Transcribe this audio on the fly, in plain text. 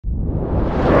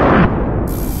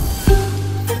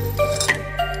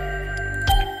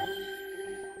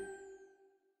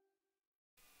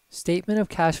Statement of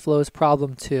Cash Flows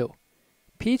Problem 2.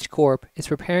 Peach Corp is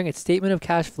preparing its statement of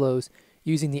cash flows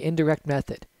using the indirect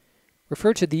method.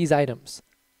 Refer to these items.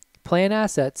 Plan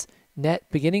assets, net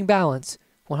beginning balance,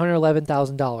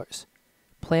 $111,000.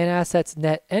 Plan assets,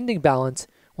 net ending balance,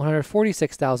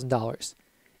 $146,000.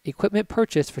 Equipment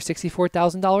purchased for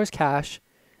 $64,000 cash.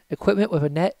 Equipment with a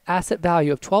net asset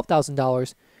value of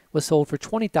 $12,000 was sold for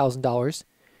 $20,000.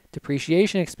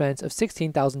 Depreciation expense of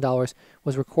 $16,000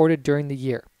 was recorded during the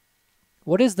year.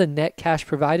 What is the net cash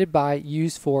provided by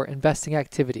used for investing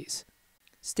activities?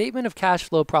 Statement of cash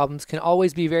flow problems can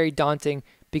always be very daunting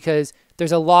because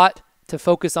there's a lot to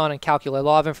focus on and calculate, a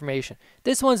lot of information.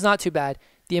 This one's not too bad.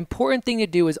 The important thing to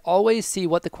do is always see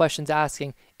what the question's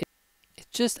asking. It's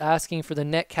just asking for the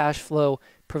net cash flow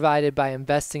provided by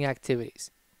investing activities.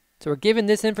 So we're given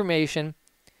this information.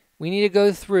 We need to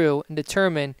go through and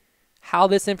determine how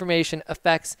this information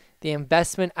affects the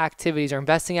investment activities or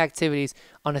investing activities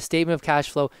on a statement of cash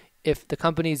flow if the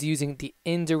company is using the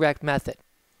indirect method.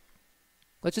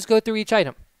 Let's just go through each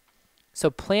item. So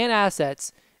plan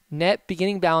assets, net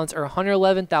beginning balance are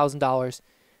 $111,000.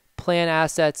 Plan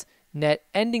assets, net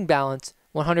ending balance,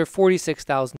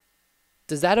 $146,000.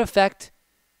 Does that affect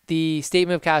the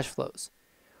statement of cash flows?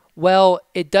 Well,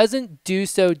 it doesn't do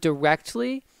so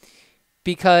directly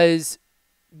because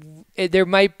there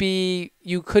might be,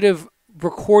 you could have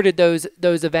recorded those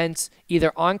events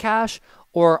either on cash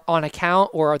or on account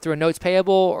or through a notes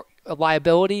payable or a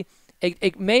liability.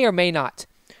 It may or may not.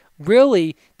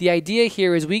 Really, the idea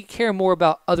here is we care more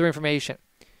about other information.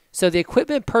 So the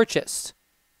equipment purchased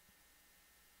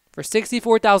for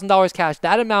 $64,000 cash,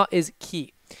 that amount is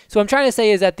key. So what I'm trying to say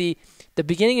is that the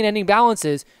beginning and ending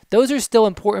balances, those are still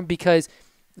important because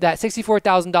that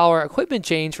 $64,000 equipment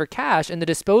change for cash and the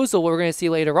disposal we're going to see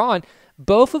later on,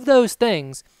 both of those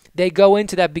things, they go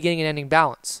into that beginning and ending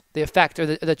balance, the effect or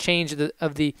the change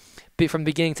from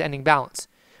beginning to ending balance.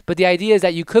 But the idea is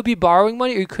that you could be borrowing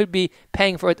money or you could be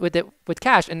paying for it with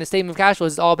cash. And the statement of cash flow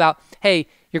is all about, hey,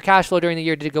 your cash flow during the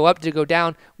year, did it go up, did it go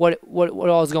down, what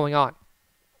all is going on?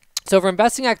 So for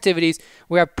investing activities,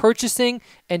 we are purchasing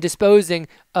and disposing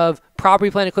of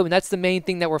property, plant, equipment. That's the main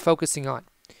thing that we're focusing on.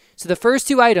 So the first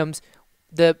two items,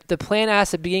 the plan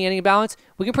asset, beginning, ending balance,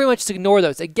 we can pretty much just ignore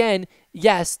those. Again,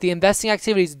 yes, the investing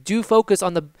activities do focus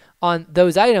on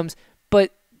those items,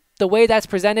 but the way that's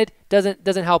presented doesn't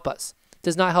help us.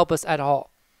 Does not help us at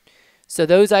all. So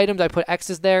those items, I put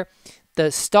X's there.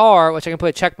 The star, which I can put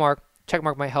a check mark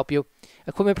might help you.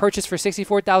 Equipment purchase for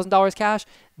 $64,000 cash,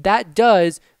 that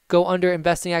does go under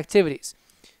investing activities.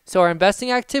 So our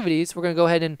investing activities, we're going to go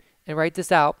ahead and write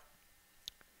this out.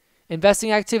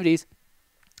 Investing activities,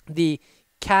 the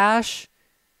cash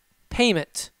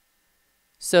payment.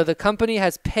 So the company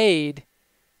has paid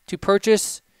to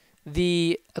purchase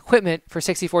the equipment for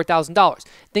 $64,000.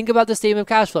 Think about the statement of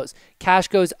cash flows. Cash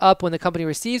goes up when the company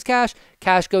receives cash.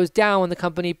 Cash goes down when the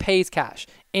company pays cash.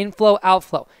 Inflow,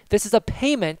 outflow. This is a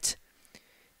payment,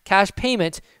 cash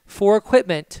payment for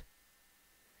equipment.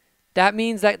 That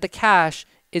means that the cash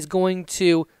is going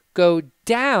to go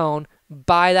down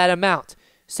by that amount.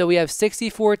 So we have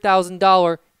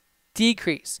 $64,000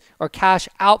 decrease or cash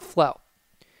outflow.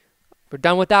 We're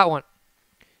done with that one.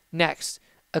 Next,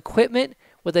 equipment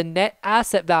with a net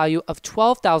asset value of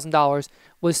 $12,000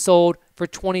 was sold for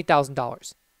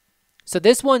 $20,000. So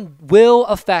this one will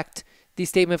affect the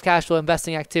statement of cash flow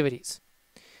investing activities.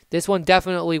 This one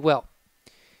definitely will.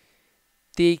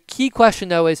 The key question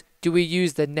though is, do we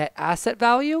use the net asset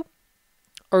value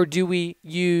or do we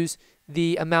use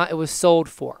the amount it was sold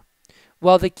for?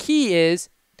 Well, the key is,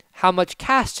 how much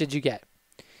cash did you get?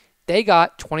 They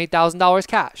got $20,000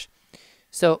 cash.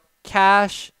 So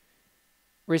cash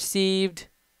received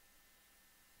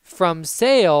from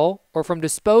sale or from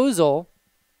disposal,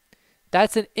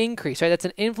 that's an increase, right? That's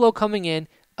an inflow coming in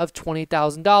of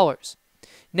 $20,000.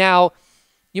 Now,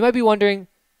 you might be wondering,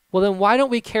 well, then why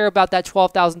don't we care about that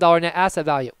 $12,000 net asset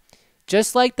value?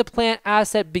 Just like the plant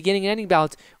asset beginning and ending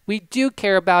balance, we do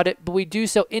care about it, but we do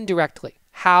so indirectly.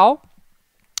 How?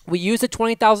 We use the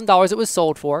 $20,000 it was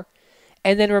sold for,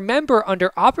 and then remember,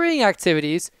 under operating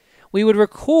activities, we would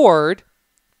record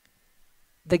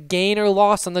the gain or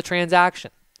loss on the transaction.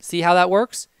 See how that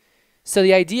works? So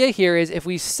the idea here is if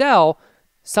we sell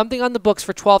something on the books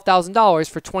for $12,000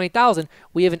 for $20,000,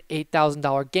 we have an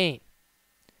 $8,000 gain.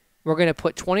 We're going to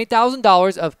put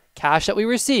 $20,000 of cash that we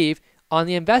receive on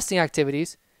the investing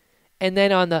activities, and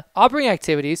then on the operating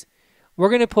activities, we're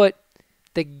going to put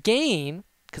the gain,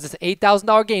 because it's an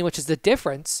 $8,000 gain, which is the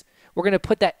difference. We're going to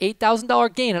put that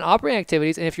 $8,000 gain on operating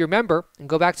activities, and if you remember, and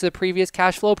go back to the previous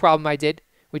cash flow problem we did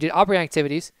operating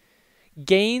activities,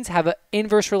 gains have an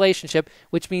inverse relationship,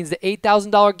 which means the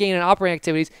 $8,000 gain in operating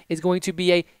activities is going to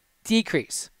be a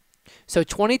decrease. So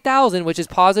 $20,000, which is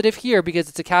positive here because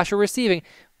it's a cash we're receiving,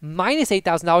 minus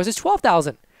 $8,000 is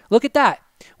 $12,000. Look at that.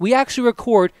 We actually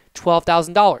record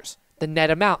 $12,000, the net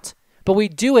amount. But we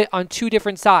do it on two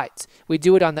different sides. We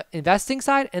do it on the investing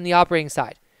side and the operating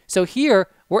side. So here,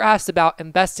 we're asked about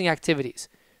investing activities.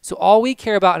 So all we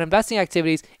care about in investing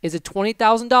activities is the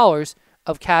 $20,000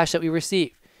 of cash that we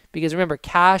receive. Because remember,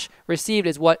 cash received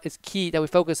is what is key that we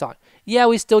focus on. Yeah,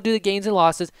 we still do the gains and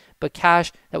losses, but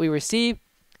cash that we receive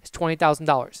is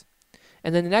 $20,000.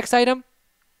 And then the next item,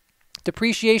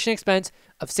 depreciation expense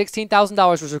of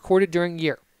 $16,000 was recorded during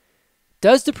year.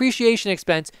 Does depreciation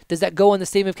expense, does that go on the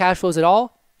statement of cash flows at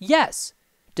all? Yes.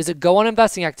 Does it go on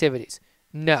investing activities?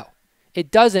 No.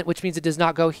 It doesn't, which means it does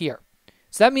not go here.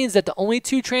 So that means that the only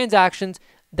two transactions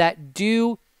that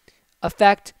do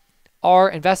affect our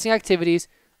investing activities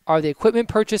are the equipment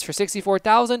purchase for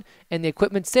 $64,000 and the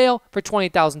equipment sale for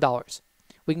 $20,000.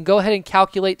 We can go ahead and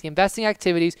calculate the investing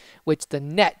activities, which the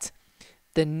net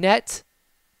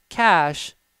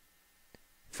cash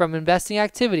from investing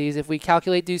activities, if we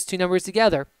calculate these two numbers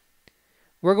together,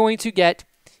 we're going to get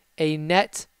a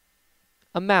net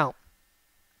amount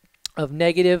of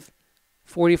negative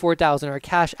 $44,000, or a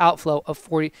cash outflow of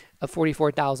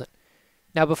 $44,000.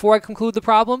 Now, before I conclude the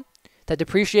problem, that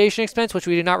depreciation expense, which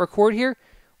we did not record here,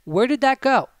 where did that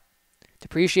go?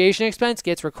 Depreciation expense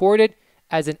gets recorded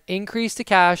as an increase to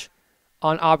cash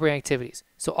on operating activities.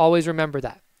 So always remember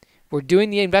that. We're doing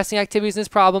the investing activities in this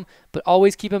problem, but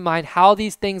always keep in mind how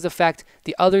these things affect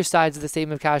the other sides of the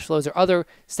statement of cash flows or other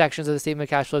sections of the statement of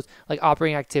cash flows, like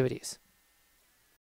operating activities.